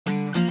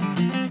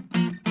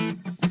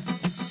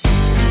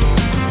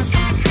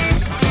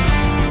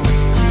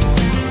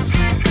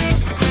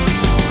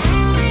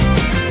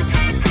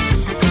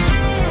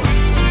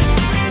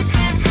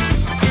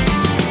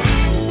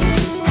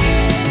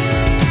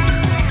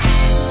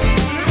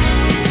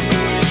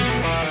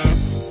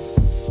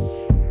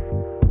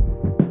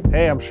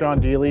I'm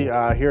Sean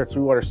Deely here at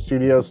Sweetwater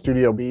Studios,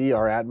 Studio B,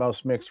 our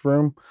Atmos mix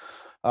room.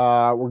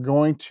 We're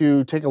going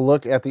to take a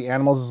look at the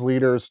Animals as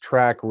Leaders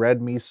track Red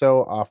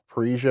Miso off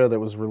Parisia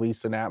that was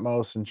released in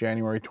Atmos in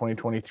January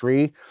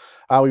 2023.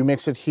 We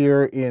mix it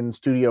here in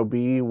Studio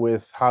B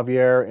with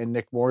Javier and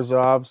Nick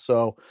Morzov.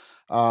 So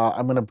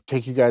I'm going to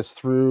take you guys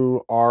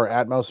through our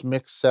Atmos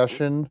mix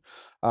session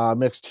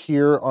mixed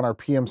here on our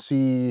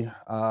PMC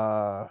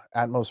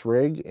Atmos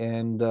rig,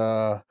 and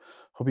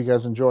hope you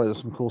guys enjoy.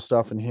 There's some cool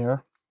stuff in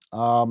here.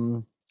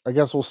 I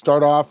guess we'll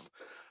start off.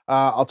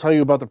 I'll tell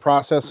you about the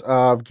process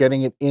of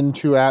getting it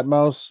into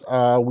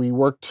Atmos. We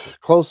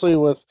worked closely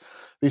with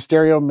the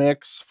stereo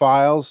mix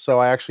files, so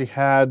I actually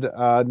had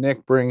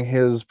Nick bring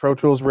his Pro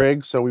Tools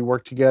rig, so we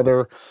worked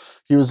together.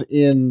 He was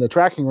in the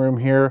tracking room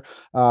here,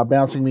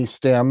 bouncing me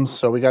stems,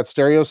 so we got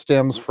stereo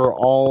stems for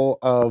all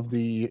of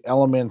the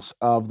elements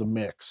of the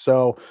mix.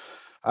 So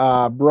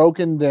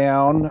broken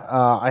down,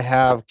 I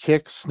have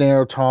kicks,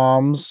 snare,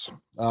 toms,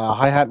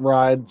 hi-hat and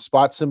ride,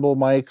 spot cymbal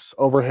mics,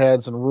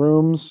 overheads, and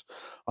rooms.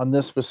 On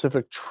this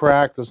specific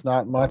track, there's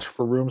not much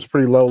for rooms,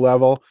 pretty low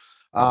level,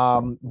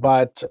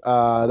 but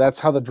that's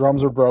how the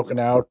drums are broken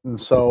out. And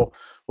so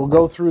we'll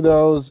go through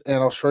those and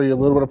I'll show you a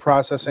little bit of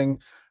processing.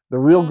 The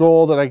real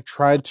goal that I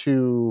tried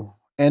to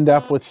end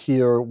up with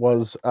here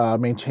was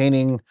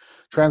maintaining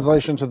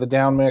translation to the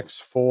down mix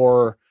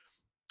for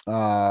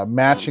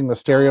matching the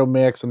stereo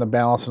mix and the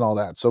balance and all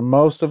that. So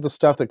most of the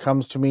stuff that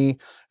comes to me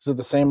is at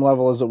the same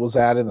level as it was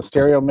at in the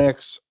stereo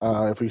mix.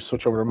 If we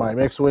switch over to my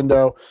mix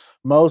window,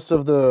 most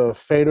of the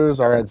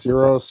faders are at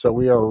 0, so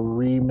we are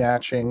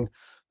rematching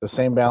the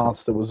same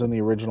balance that was in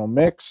the original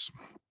mix.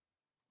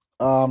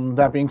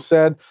 That being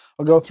said,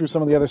 I'll go through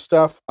some of the other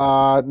stuff.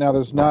 Now,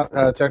 there's not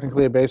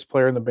technically a bass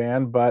player in the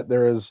band, but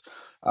there is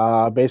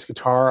bass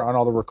guitar on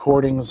all the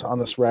recordings on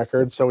this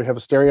record. So we have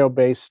a stereo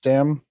bass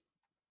stem.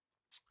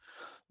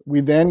 We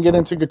then get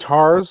into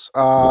guitars.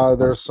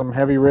 There's some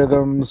heavy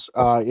rhythms,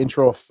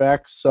 intro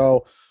effects.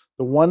 So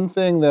the one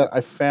thing that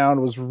I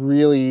found was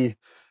really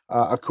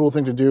a cool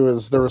thing to do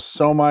is there was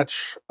so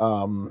much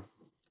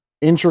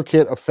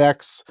intricate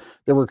effects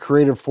that were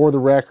created for the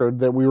record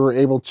that we were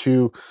able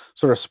to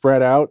sort of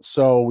spread out.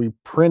 So we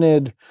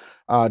printed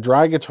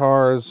dry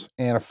guitars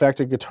and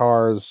affected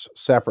guitars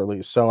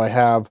separately. So I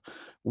have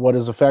what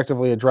is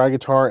effectively a dry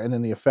guitar and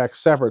then the effects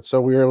separate.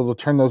 So we were able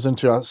to turn those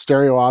into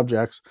stereo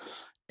objects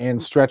and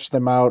stretch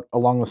them out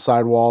along the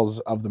side walls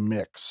of the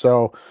mix.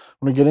 So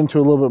when we get into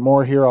a little bit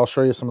more here, I'll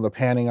show you some of the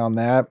panning on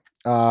that.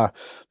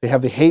 They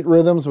have the hate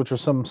rhythms, which are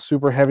some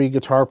super heavy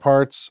guitar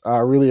parts,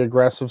 really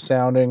aggressive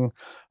sounding,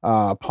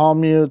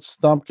 palm mutes,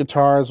 thump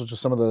guitars, which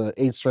is some of the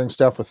 8-string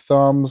stuff with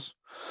thumbs.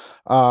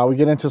 We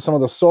get into some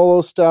of the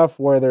solo stuff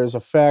where there's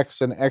effects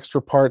and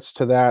extra parts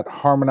to that,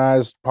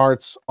 harmonized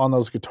parts on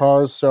those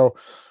guitars. So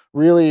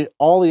really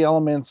all the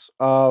elements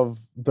of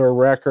the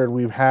record,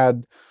 we've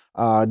had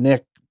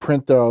Nick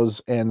print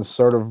those and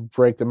sort of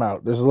break them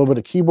out. There's a little bit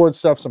of keyboard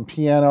stuff, some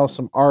piano,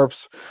 some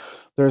arps.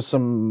 There's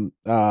some,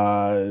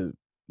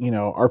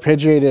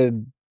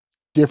 arpeggiated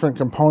different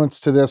components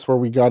to this where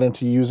we got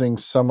into using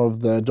some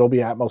of the Dolby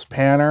Atmos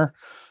panner.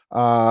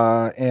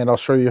 And I'll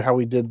show you how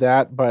we did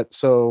that. But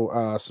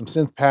so some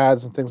synth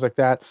pads and things like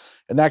that.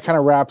 And that kind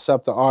of wraps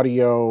up the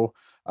audio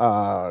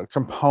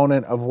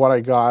component of what I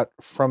got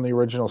from the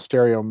original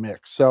stereo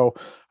mix. So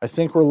I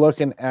think we're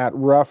looking at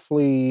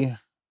roughly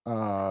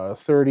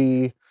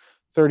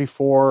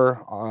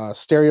 34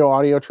 stereo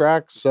audio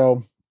tracks.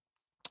 So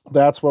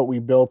that's what we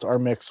built our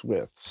mix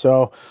with.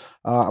 So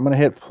I'm going to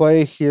hit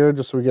play here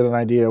just so we get an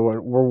idea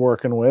what we're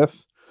working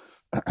with.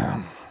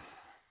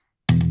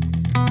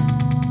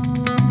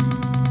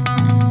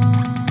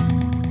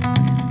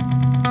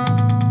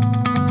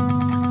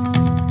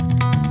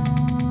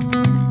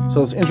 So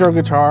this intro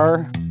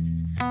guitar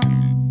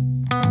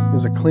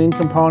is a clean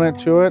component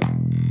to it.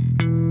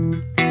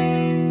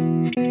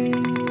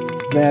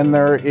 Then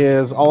there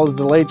is all the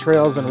delay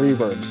trails and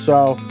reverb.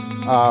 So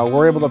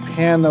we're able to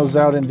pan those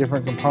out in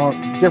different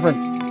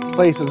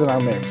places in our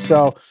mix.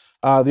 So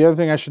the other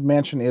thing I should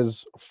mention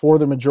is for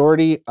the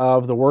majority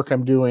of the work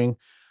I'm doing,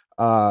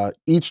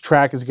 each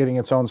track is getting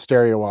its own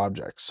stereo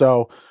object.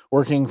 So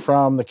working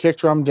from the kick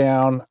drum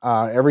down,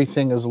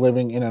 everything is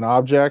living in an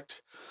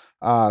object.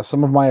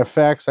 Some of my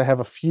effects, I have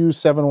a few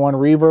 7.1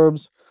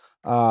 reverbs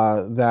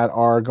that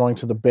are going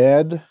to the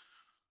bed.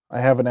 I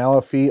have an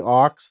LFE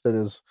aux that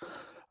is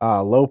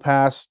low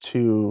pass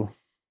to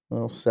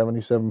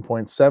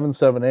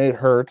 77.778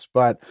 hertz,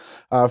 but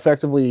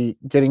effectively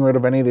getting rid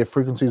of any of the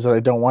frequencies that I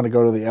don't want to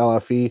go to the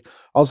LFE.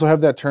 Also have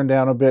that turned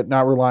down a bit,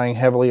 not relying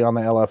heavily on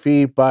the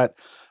LFE, but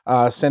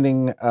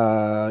sending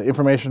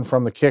information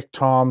from the kick,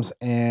 toms,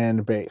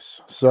 and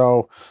bass.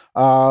 So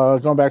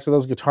going back to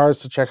those guitars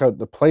to check out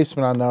the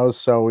placement on those.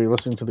 So we're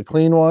listening to the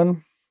clean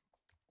one.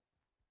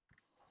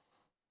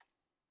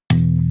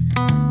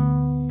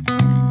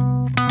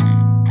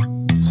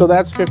 So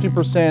that's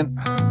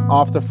 50%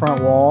 off the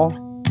front wall.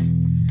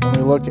 When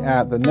we look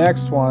at the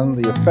next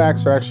one, the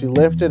effects are actually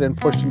lifted and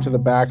pushed into the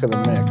back of the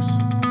mix.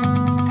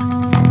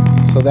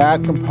 So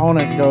that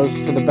component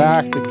goes to the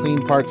back, the clean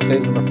part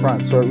stays in the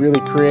front. So it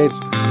really creates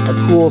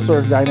a cool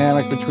sort of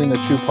dynamic between the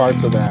two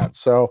parts of that.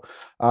 So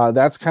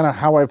that's kind of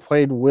how I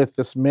played with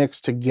this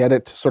mix to get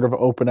it to sort of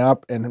open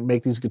up and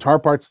make these guitar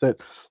parts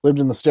that lived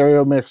in the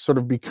stereo mix sort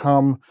of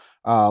become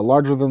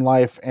larger than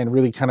life and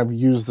really kind of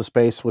use the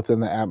space within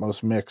the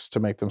Atmos mix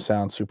to make them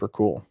sound super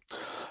cool.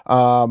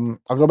 I'll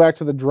go back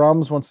to the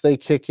drums once they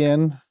kick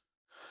in.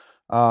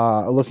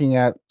 Looking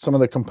at some of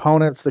the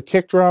components, the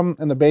kick drum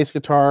and the bass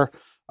guitar,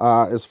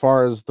 as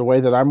far as the way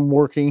that I'm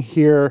working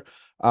here,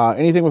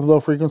 anything with low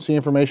frequency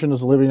information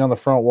is living on the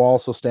front wall,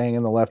 so staying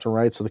in the left and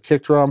right. So the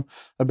kick drum,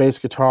 the bass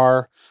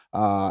guitar,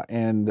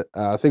 and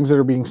things that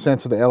are being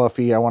sent to the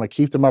LFE, I want to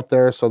keep them up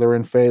there so they're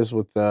in phase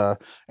with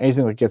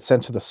anything that gets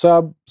sent to the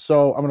sub.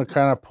 So I'm going to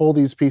kind of pull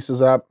these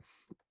pieces up.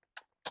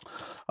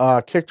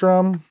 Kick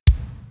drum.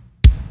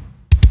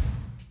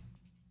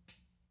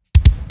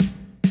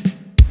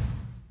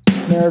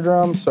 Snare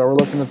drum. So we're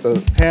looking at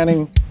the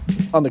panning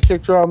on the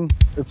kick drum.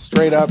 It's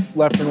straight up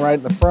left and right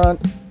in the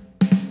front.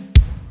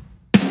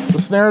 The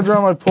snare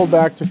drum I pulled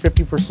back to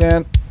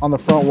 50% on the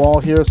front wall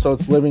here, so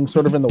it's living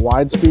sort of in the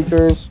wide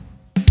speakers.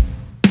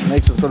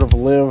 Makes it sort of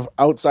live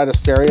outside of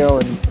stereo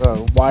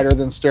and wider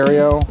than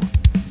stereo.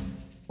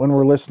 When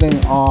we're listening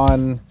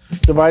on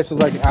devices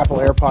like Apple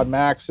AirPod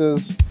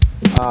Maxes,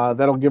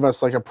 that'll give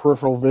us like a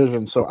peripheral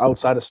vision, so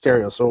outside of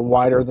stereo, so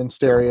wider than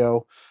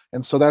stereo.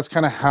 And so that's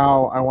kind of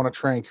how I want to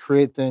try and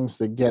create things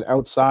that get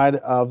outside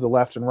of the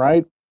left and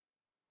right.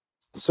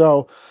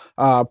 So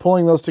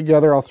pulling those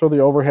together, I'll throw the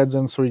overheads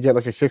in so we get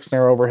like a kick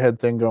snare overhead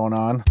thing going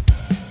on.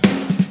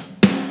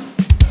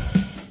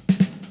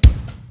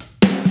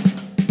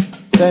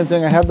 Same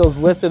thing, I have those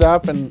lifted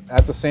up and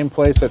at the same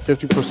place at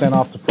 50%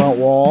 off the front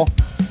wall.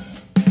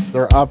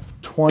 They're up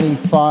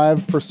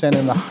 25%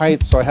 in the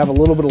height, so I have a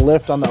little bit of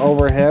lift on the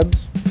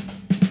overheads.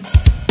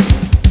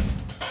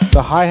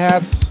 The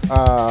hi-hats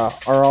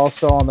are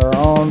also on their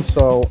own,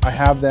 so I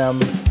have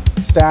them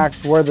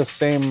stacked where the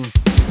same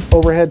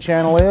overhead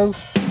channel is.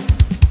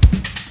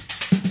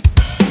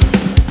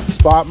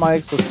 Spot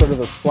mics with sort of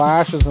the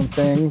splashes and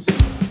things.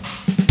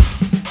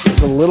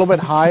 It's a little bit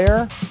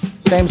higher.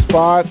 Same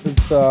spot,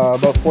 it's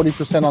about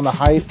 40% on the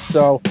height,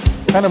 so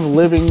kind of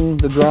living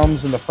the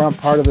drums in the front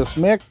part of this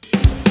mix.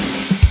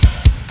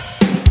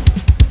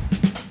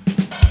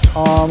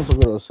 Toms, we'll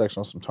go to the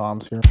section of some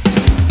toms here.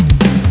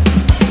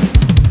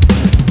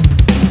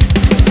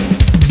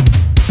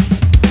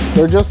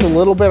 They're just a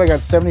little bit, I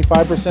got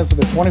 75%, so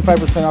they're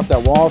 25% off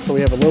that wall, so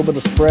we have a little bit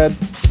of spread.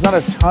 There's not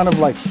a ton of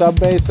like sub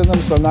bass in them,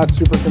 so I'm not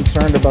super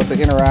concerned about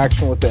the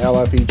interaction with the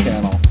LFE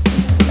channel.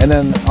 And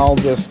then I'll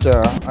just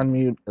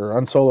unmute or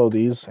unsolo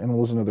these and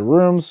listen to the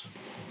rooms.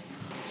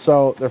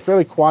 So they're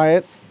fairly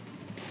quiet.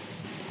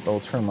 I'll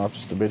turn them up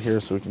just a bit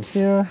here so we can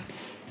hear.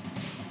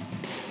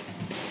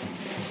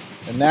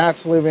 And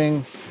that's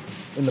living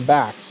in the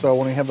back. So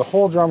when we have the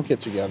whole drum kit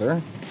together,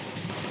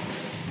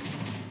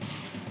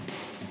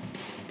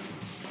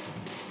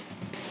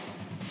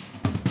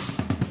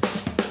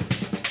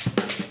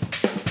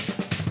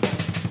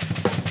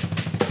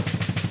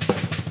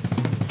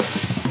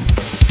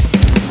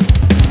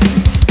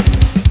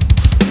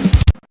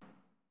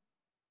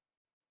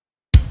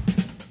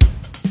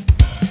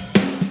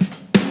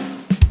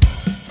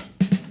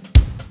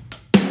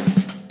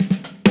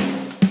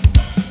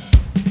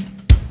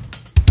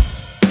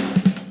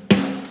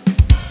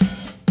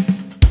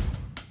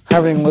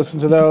 having listened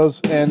to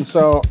those, and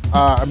so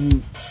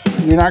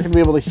you're not going to be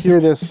able to hear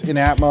this in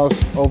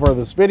Atmos over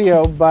this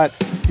video, but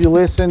if you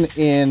listen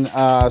in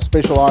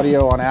spatial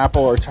audio on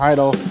Apple or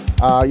Tidal,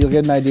 you'll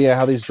get an idea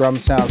how these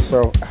drums sound,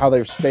 so how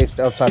they're spaced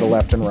outside of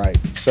left and right.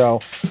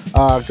 So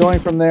going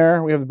from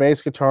there, we have the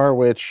bass guitar,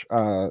 which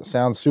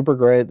sounds super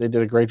great. They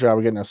did a great job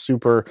of getting a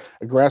super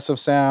aggressive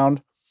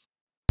sound.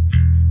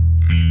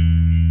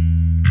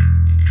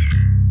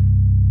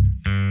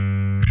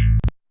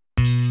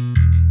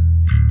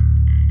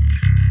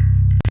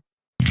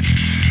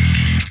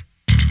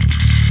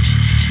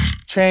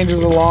 Changes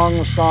along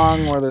the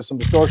song where there's some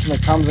distortion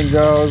that comes and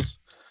goes.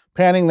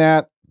 Panning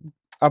that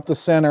up the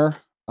center,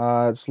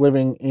 it's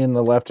living in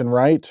the left and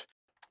right.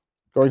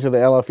 Going to the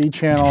LFE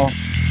channel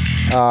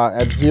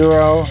at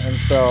 0, and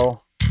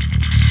so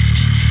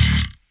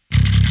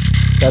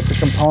that's a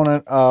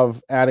component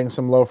of adding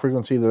some low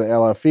frequency to the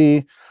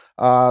LFE.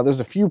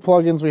 There's a few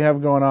plugins we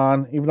have going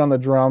on. Even on the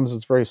drums,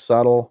 it's very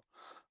subtle.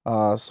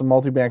 Some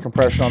multi-band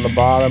compression on the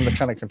bottom to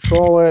kind of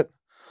control it.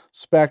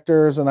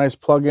 Spectre is a nice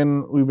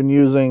plugin we've been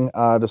using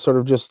to sort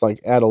of just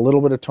like add a little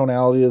bit of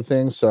tonality to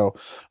things. So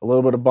a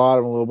little bit of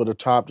bottom, a little bit of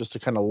top, just to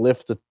kind of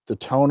lift the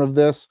tone of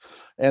this.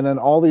 And then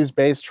all these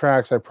bass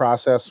tracks I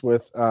process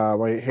with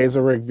my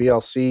Hazelrig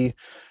VLC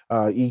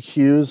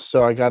EQs.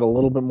 So I got a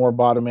little bit more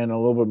bottom end, a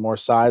little bit more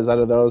size out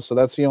of those. So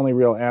that's the only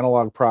real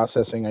analog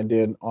processing I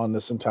did on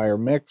this entire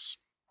mix.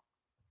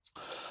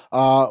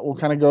 We'll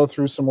kind of go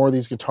through some more of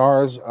these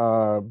guitars,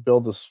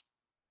 build this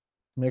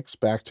mix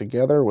back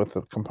together with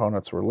the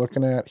components we're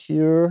looking at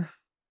here.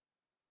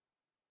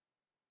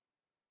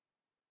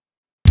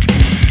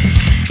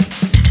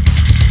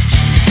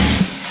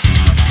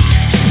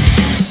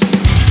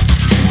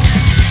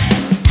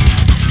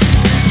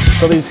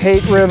 So these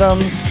hate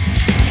rhythms,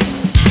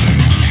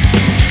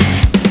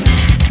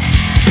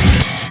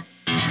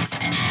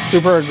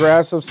 super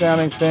aggressive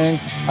sounding thing.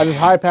 I just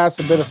high pass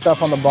a bit of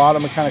stuff on the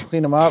bottom and kind of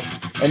clean them up.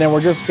 And then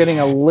we're just getting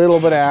a little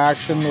bit of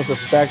action with the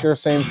Spectre,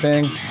 same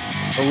thing.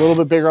 A little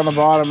bit bigger on the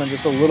bottom and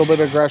just a little bit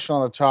of aggression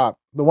on the top.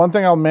 The one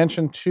thing I'll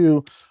mention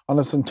too on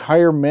this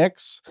entire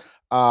mix,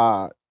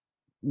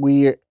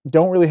 we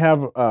don't really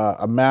have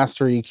a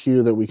master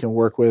EQ that we can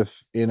work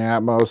with in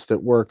Atmos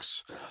that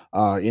works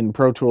in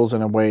Pro Tools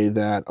in a way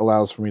that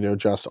allows for me to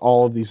adjust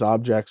all of these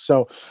objects.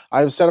 So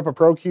I've set up a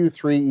Pro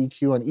Q3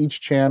 EQ on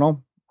each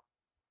channel,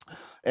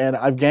 and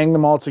I've ganged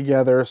them all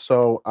together.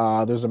 So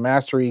there's a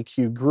master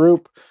EQ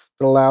group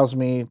that allows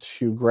me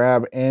to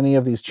grab any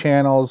of these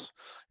channels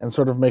and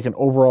sort of make an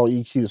overall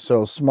EQ.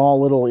 So small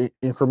little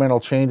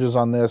incremental changes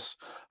on this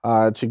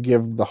to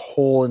give the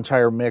whole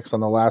entire mix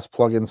on the last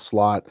plugin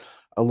slot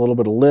a little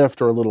bit of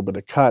lift or a little bit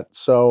of cut.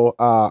 So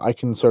I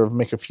can sort of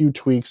make a few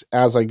tweaks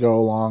as I go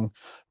along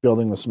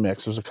building this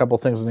mix. There's a couple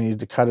things I needed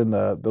to cut in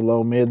the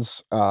low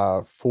mids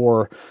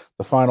for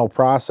the final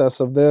process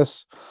of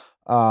this.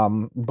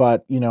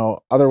 But, you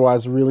know,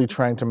 otherwise really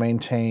trying to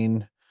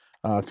maintain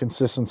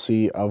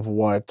consistency of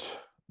what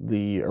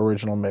the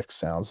original mix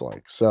sounds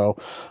like. So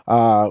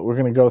we're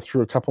going to go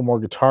through a couple more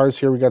guitars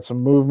here. We got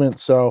some movement.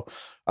 So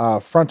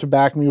front to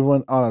back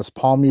movement on his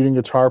palm muting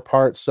guitar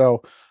part.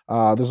 So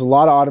there's a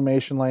lot of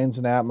automation lanes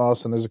in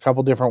Atmos, and there's a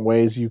couple different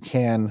ways you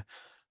can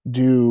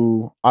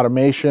do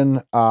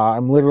automation.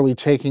 I'm literally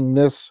taking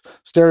this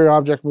stereo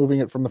object,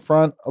 moving it from the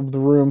front of the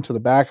room to the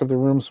back of the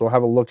room. So we'll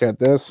have a look at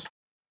this.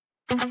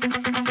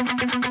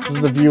 This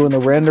is the view in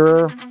the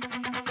renderer.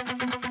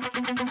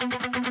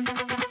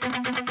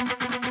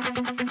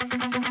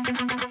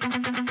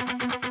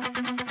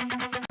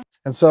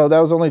 And so that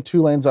was only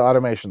 2 lanes of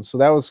automation. So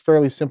that was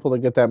fairly simple to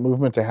get that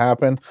movement to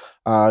happen.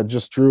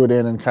 Just drew it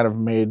in and kind of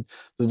made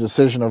the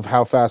decision of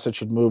how fast it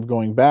should move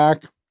going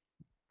back.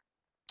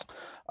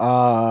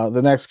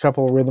 The next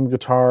couple of rhythm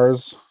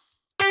guitars.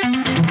 Some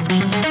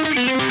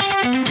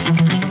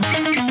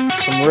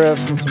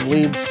riffs and some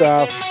lead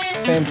stuff.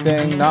 Same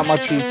thing, not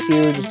much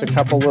EQ, just a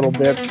couple little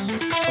bits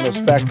on the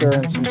Spectre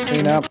and some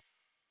cleanup.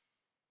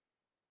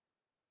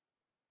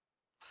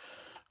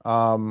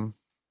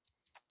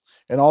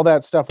 And all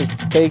that stuff was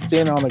baked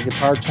in on the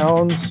guitar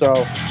tones,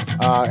 so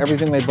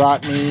everything they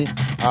brought me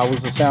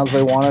was the sounds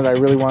they wanted. I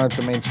really wanted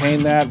to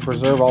maintain that,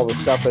 preserve all the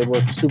stuff they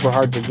worked super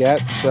hard to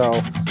get.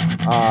 So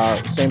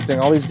same thing,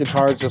 all these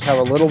guitars just have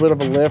a little bit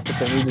of a lift if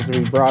they needed to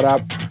be brought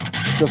up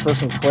just for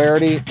some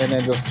clarity, and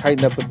then just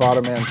tightened up the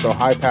bottom end, so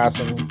high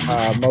passing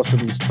most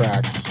of these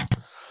tracks.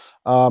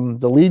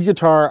 The lead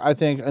guitar, I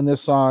think, in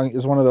this song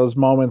is one of those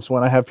moments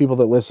when I have people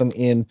that listen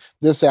in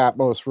this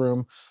Atmos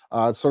room.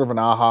 It's sort of an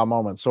aha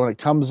moment. So when it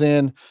comes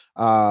in,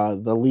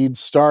 the lead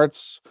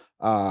starts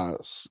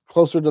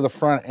closer to the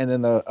front, and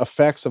then the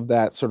effects of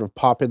that sort of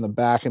pop in the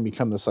back and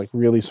become this like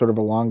really sort of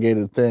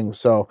elongated thing.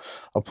 So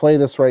I'll play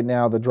this right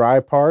now, the dry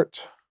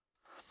part,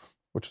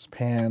 which is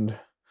panned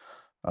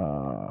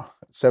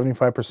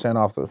 75%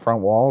 off the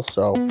front wall.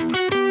 So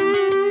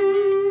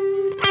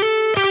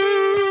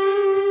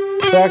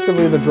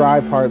effectively the dry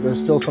part, there's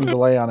still some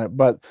delay on it,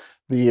 but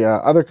the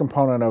other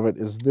component of it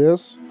is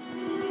this.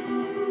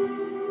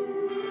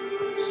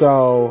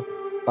 So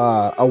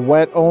a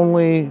wet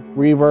only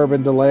reverb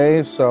and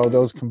delay, so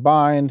those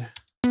combined.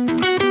 So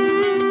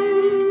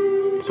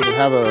we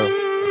have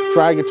a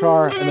dry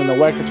guitar and then the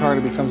wet guitar,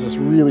 and it becomes this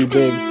really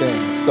big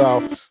thing.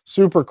 So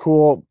super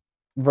cool,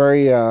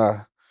 very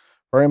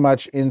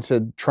much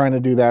into trying to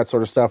do that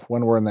sort of stuff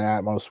when we're in the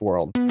Atmos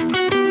world.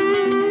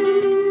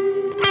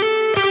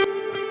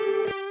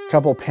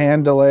 Couple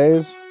pan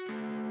delays.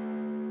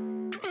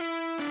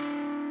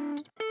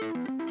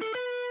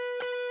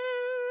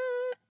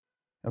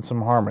 And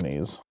some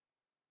harmonies.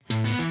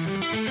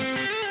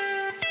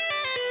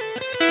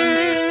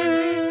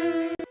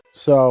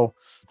 So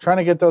trying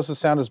to get those to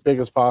sound as big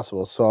as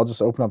possible. So I'll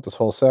just open up this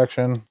whole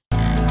section.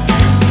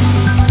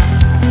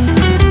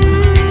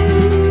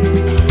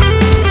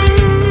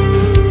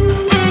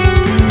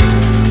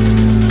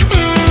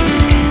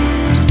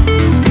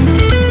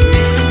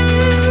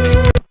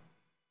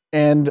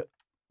 And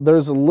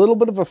there's a little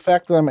bit of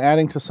effect that I'm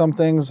adding to some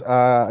things.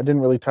 I didn't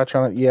really touch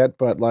on it yet,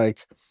 but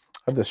like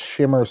I have this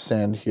shimmer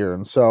send here.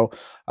 And so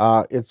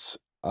it's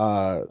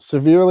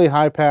severely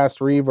high pass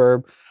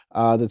reverb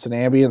that's an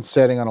ambient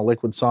setting on a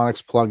Liquid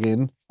Sonics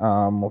plugin.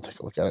 We'll take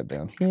a look at it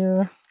down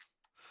here.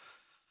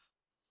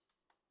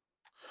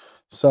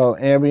 So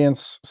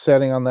ambience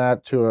setting on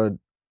that to a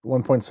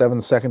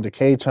 1.7 second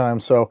decay time.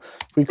 So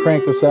if we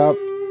crank this up,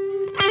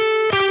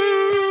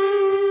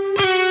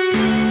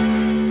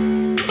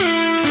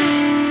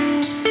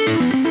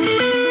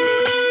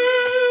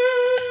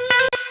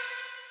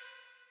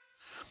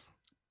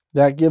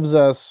 that gives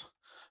us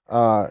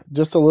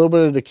just a little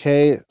bit of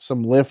decay,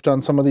 some lift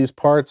on some of these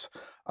parts,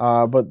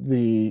 but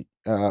the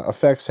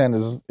effect send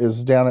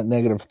is down at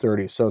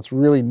 -30. So it's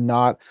really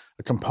not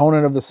a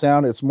component of the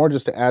sound. It's more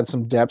just to add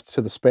some depth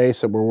to the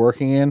space that we're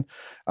working in.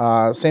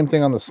 Same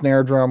thing on the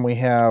snare drum. We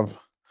have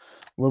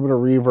a little bit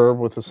of reverb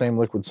with the same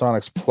Liquid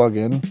Sonics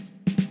plugin.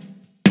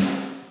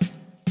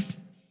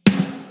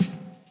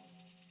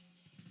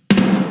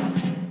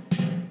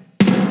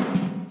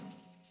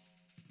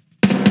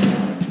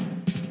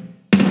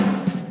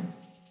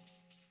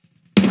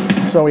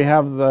 So we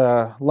have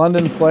the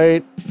London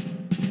plate.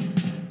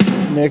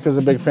 Nick is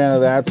a big fan of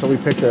that, so we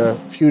picked a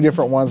few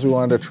different ones we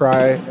wanted to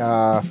try.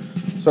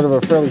 Sort of a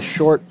fairly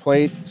short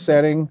plate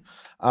setting.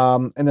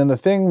 And then the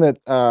thing that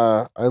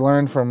I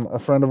learned from a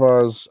friend of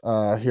ours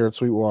here at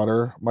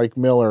Sweetwater, Mike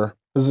Miller,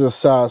 is this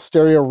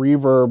stereo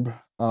reverb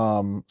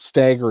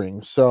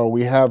staggering. So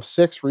we have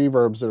 6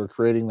 reverbs that are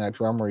creating that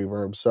drum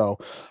reverb. So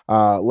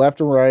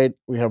left and right,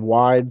 we have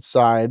wide,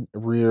 side,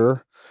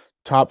 rear,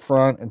 top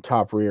front, and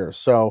top rear.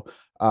 So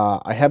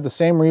I have the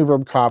same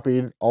reverb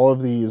copied. All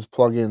of these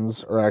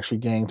plugins are actually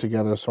ganged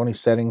together, so any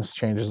settings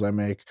changes I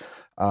make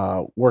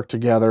work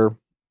together.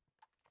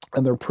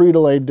 And they're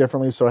pre-delayed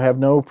differently, so I have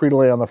no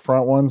pre-delay on the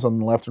front ones, on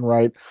the left and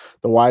right.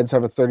 The wides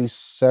have a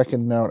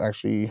 32nd note,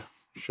 actually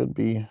should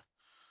be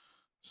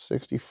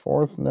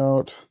 64th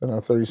note, then a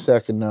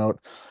 32nd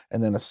note,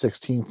 and then a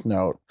 16th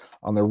note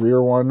on the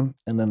rear one.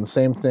 And then the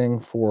same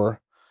thing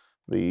for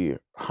the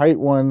height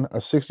one, a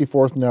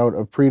 64th note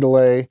of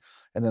pre-delay,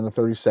 and then a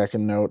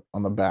 32nd note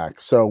on the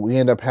back. So we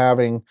end up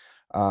having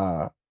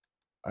a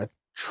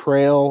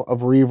trail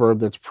of reverb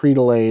that's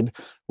pre-delayed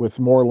with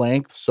more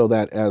length, so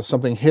that as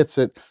something hits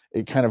it,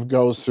 it kind of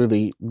goes through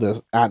the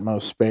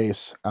Atmos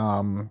space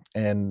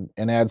and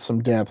adds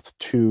some depth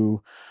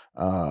to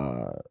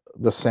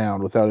the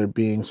sound without it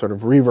being sort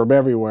of reverb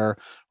everywhere.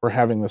 We're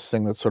having this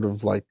thing that sort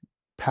of like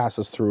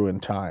passes through in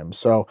time.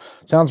 So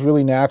it sounds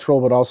really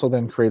natural, but also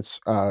then creates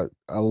a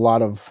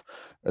lot of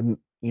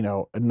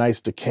a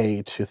nice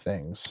decay to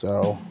things.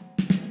 So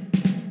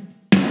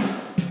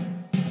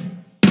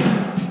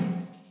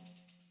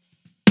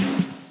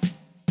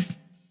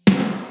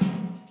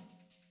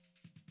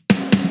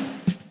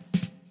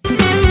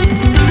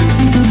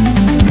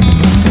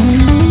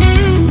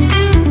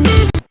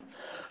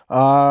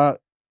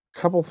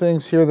couple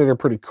things here that are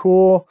pretty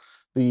cool.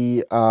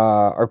 The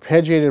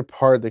arpeggiated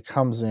part that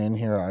comes in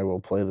here, I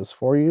will play this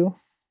for you.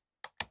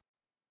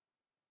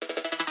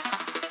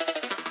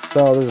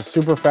 So there's a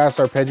super fast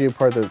arpeggiated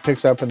part that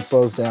picks up and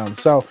slows down.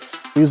 So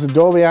we use the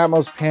Dolby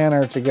Atmos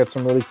panner to get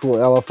some really cool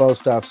LFO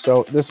stuff.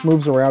 So this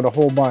moves around a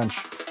whole bunch.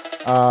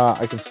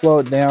 I can slow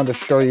it down to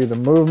show you the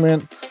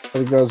movement,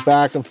 but it goes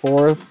back and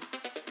forth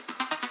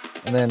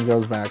and then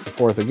goes back and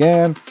forth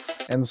again.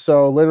 And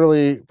so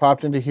literally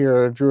popped into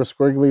here, drew a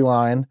squiggly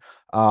line,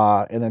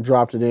 and then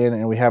dropped it in,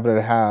 and we have it at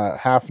a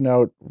half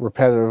note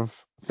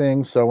repetitive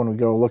thing. So when we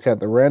go look at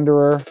the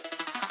renderer,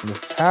 and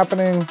this is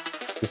happening,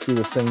 you see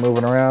this thing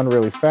moving around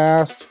really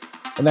fast,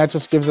 and that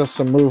just gives us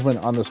some movement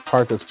on this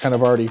part that's kind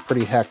of already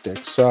pretty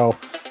hectic. So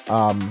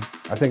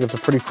I think it's a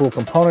pretty cool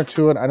component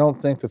to it. I don't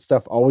think that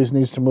stuff always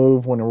needs to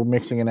move when we're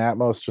mixing in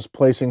Atmos. Just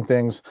placing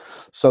things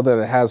so that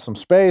it has some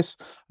space,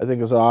 I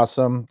think is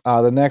awesome.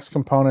 The next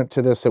component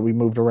to this that we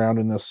moved around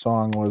in this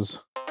song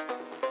was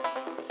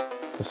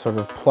this sort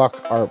of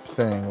pluck arp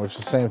thing, which is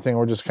the same thing.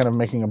 We're just kind of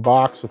making a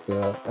box with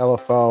the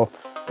LFO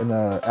in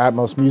the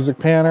Atmos music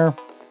panner.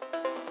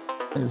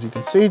 As you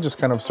can see, just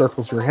kind of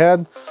circles your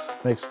head,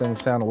 makes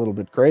things sound a little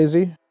bit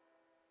crazy.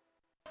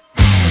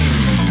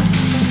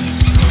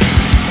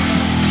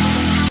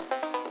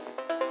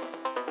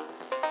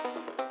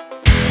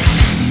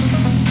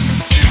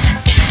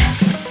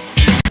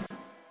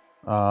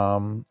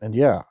 And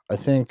yeah, I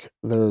think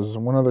there's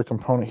one other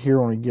component here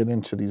when we get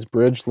into these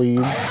bridge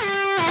leads.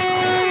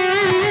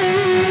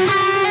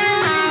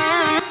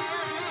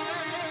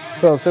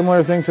 So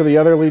similar thing to the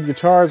other lead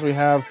guitars, we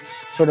have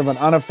sort of an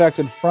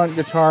unaffected front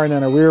guitar and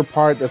then a rear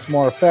part that's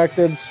more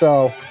affected.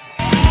 So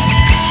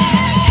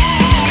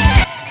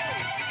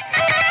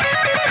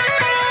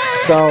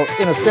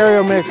in a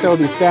stereo mix, that would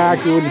be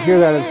stacked. You wouldn't hear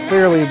that as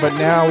clearly, but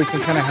now we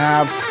can kind of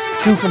have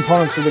two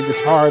components of the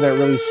guitar that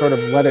really sort of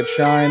let it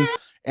shine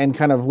and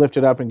kind of lift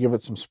it up and give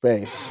it some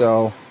space.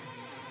 So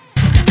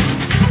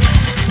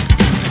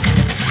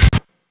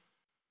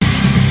a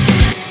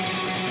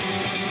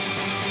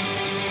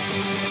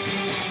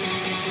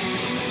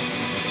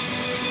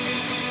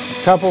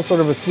couple sort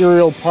of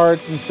ethereal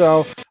parts, and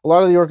so a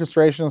lot of the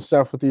orchestration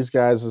stuff with these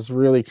guys is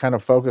really kind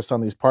of focused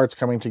on these parts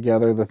coming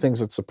together, the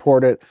things that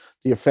support it,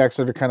 the effects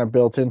that are kind of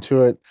built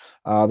into it.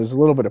 There's a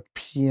little bit of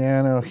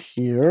piano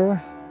here,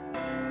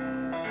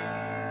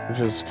 which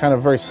is kind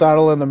of very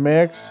subtle in the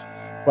mix,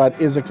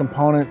 but is a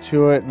component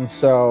to it, and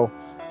so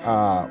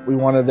we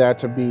wanted that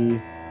to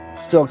be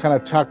still kind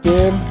of tucked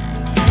in.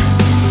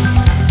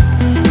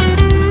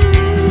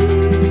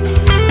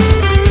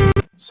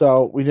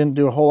 So we didn't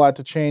do a whole lot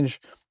to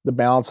change the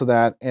balance of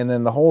that, and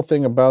then the whole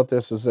thing about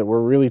this is that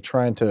we're really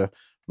trying to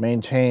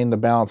maintain the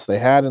balance they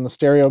had in the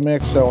stereo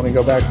mix. So when we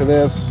go back to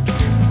this,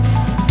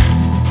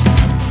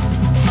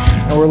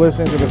 and we're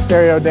listening to the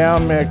stereo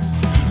down mix,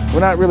 we're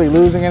not really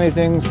losing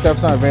anything,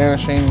 stuff's not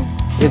vanishing,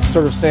 it's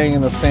sort of staying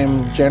in the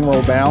same general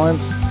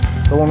balance.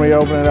 But when we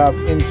open it up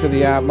into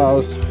the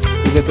Atmos,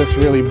 we you get this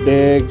really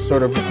big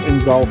sort of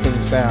engulfing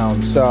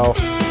sound. So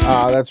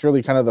that's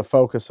really kind of the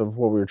focus of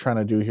what we were trying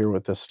to do here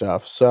with this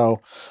stuff. So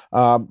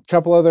a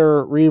couple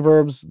other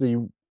reverbs.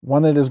 The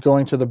one that is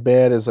going to the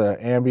bed is a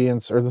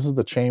ambience, or this is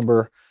the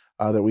chamber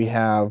that we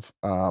have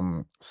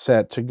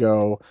set to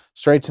go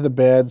straight to the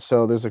bed.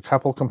 So there's a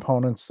couple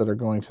components that are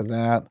going to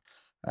that.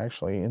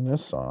 Actually, in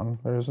this song,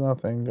 there's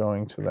nothing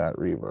going to that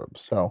reverb.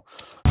 So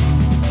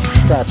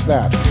scratch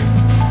that.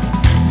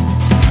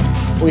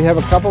 We have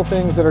a couple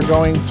things that are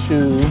going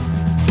to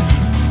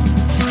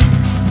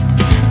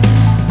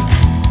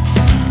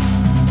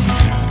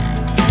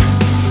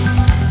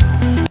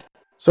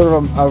sort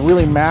of a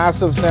really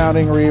massive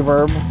sounding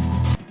reverb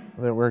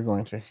that we're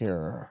going to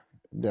here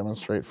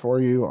demonstrate for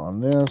you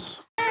on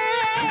this.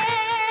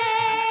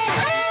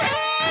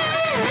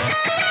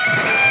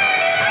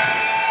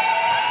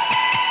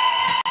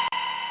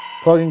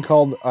 Plugin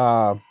called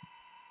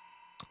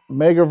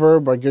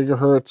Megaverb by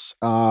Gigahertz,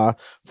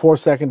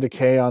 4-second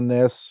decay on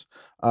this.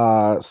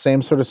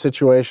 Same sort of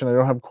situation. I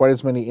don't have quite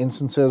as many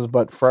instances,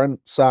 but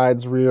front,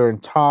 sides, rear,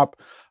 and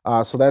top.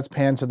 So that's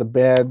panned to the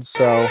bed.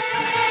 So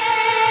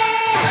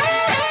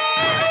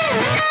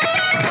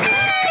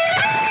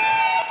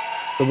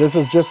this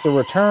is just the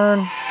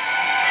return.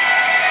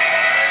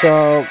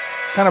 So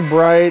kind of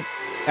bright,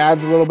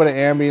 adds a little bit of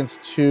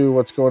ambience to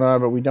what's going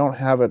on, but we don't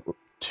have it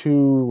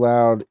too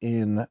loud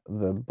in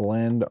the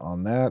blend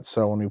on that.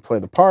 So when we play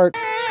the part,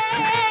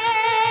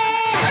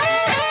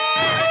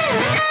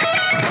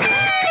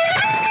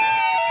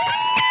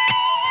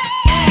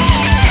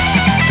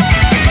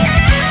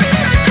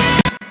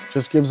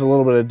 just gives a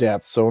little bit of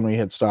depth. So when we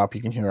hit stop,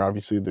 you can hear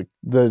obviously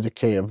the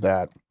decay of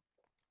that.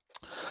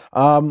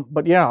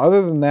 But yeah,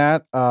 other than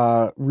that,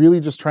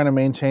 really just trying to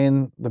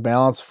maintain the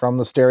balance from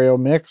the stereo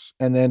mix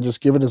and then just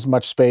give it as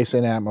much space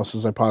in Atmos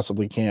as I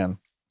possibly can.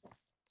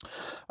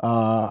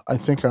 I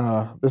think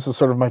this is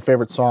sort of my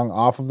favorite song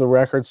off of the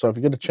record, so if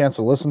you get a chance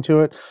to listen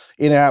to it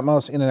in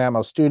Atmos, in an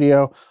Atmos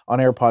studio, on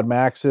AirPod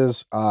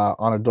Maxes,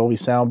 on a Dolby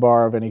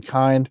soundbar of any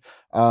kind,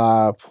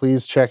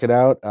 please check it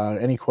out.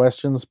 Any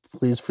questions,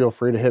 please feel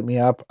free to hit me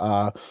up.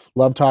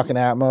 Love talking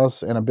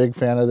Atmos and a big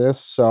fan of this.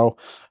 So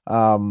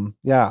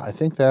yeah, I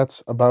think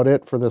that's about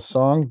it for this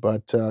song.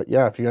 But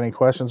yeah, if you got any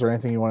questions or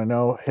anything you want to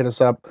know, hit us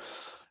up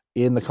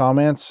in the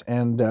comments.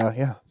 And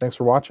yeah, thanks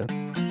for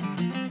watching.